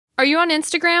Are you on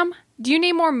Instagram? Do you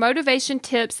need more motivation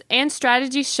tips and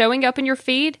strategies showing up in your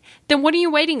feed? Then what are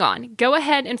you waiting on? Go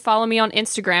ahead and follow me on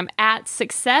Instagram at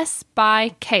Success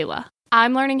by Kayla.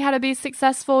 I'm learning how to be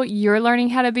successful. You're learning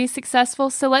how to be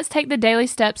successful. So let's take the daily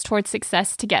steps towards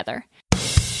success together.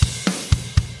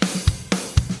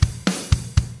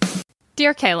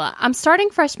 Dear Kayla, I'm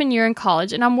starting freshman year in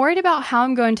college and I'm worried about how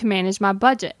I'm going to manage my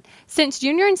budget. Since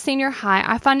junior and senior high,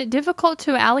 I find it difficult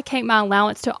to allocate my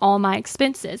allowance to all my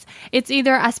expenses. It's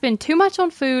either I spend too much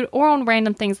on food or on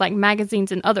random things like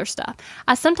magazines and other stuff.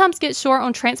 I sometimes get short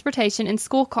on transportation and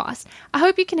school costs. I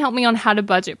hope you can help me on how to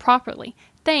budget properly.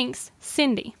 Thanks,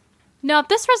 Cindy. Now, if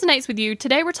this resonates with you,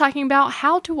 today we're talking about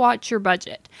how to watch your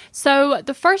budget. So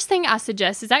the first thing I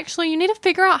suggest is actually you need to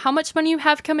figure out how much money you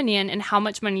have coming in and how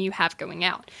much money you have going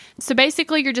out. So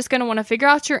basically, you're just going to want to figure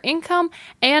out your income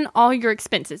and all your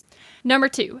expenses. Number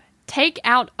 2, take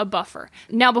out a buffer.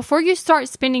 Now, before you start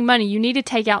spending money, you need to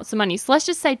take out some money. So let's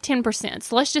just say 10%.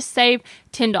 So let's just save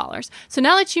 $10. So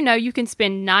now that you know you can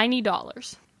spend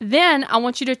 $90. Then I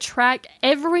want you to track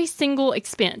every single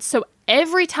expense. So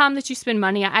every time that you spend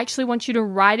money, I actually want you to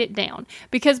write it down.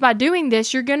 Because by doing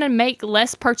this, you're going to make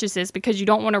less purchases because you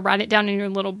don't want to write it down in your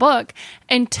little book.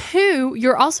 And 2,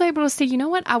 you're also able to see, you know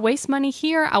what, I waste money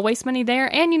here, I waste money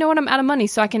there, and you know what, I'm out of money,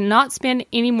 so I cannot spend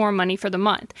any more money for the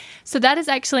month. So that is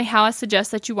actually how I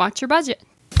suggest that you watch your budget.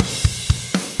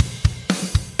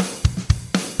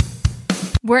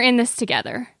 We're in this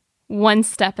together, one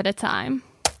step at a time.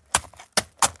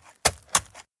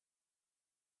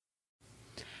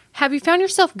 Have you found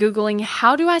yourself Googling,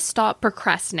 how do I stop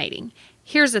procrastinating?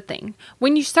 Here's the thing.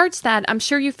 When you search that, I'm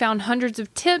sure you found hundreds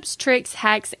of tips, tricks,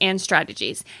 hacks, and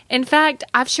strategies. In fact,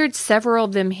 I've shared several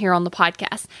of them here on the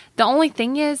podcast. The only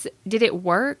thing is, did it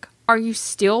work? Are you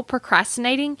still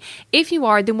procrastinating? If you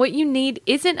are, then what you need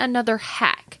isn't another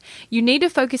hack. You need to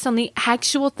focus on the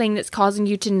actual thing that's causing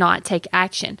you to not take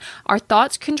action. Our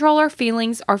thoughts control our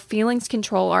feelings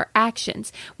control our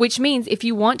actions, which means if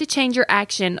you want to change your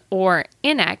action or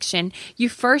inaction, you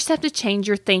first have to change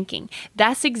your thinking.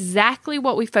 That's exactly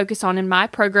what we focus on in my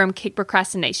program, Kick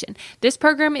Procrastination. This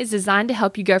program is designed to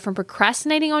help you go from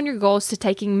procrastinating on your goals to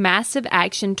taking massive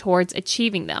action towards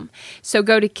achieving them. So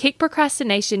go to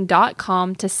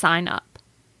kickprocrastination.com to sign up.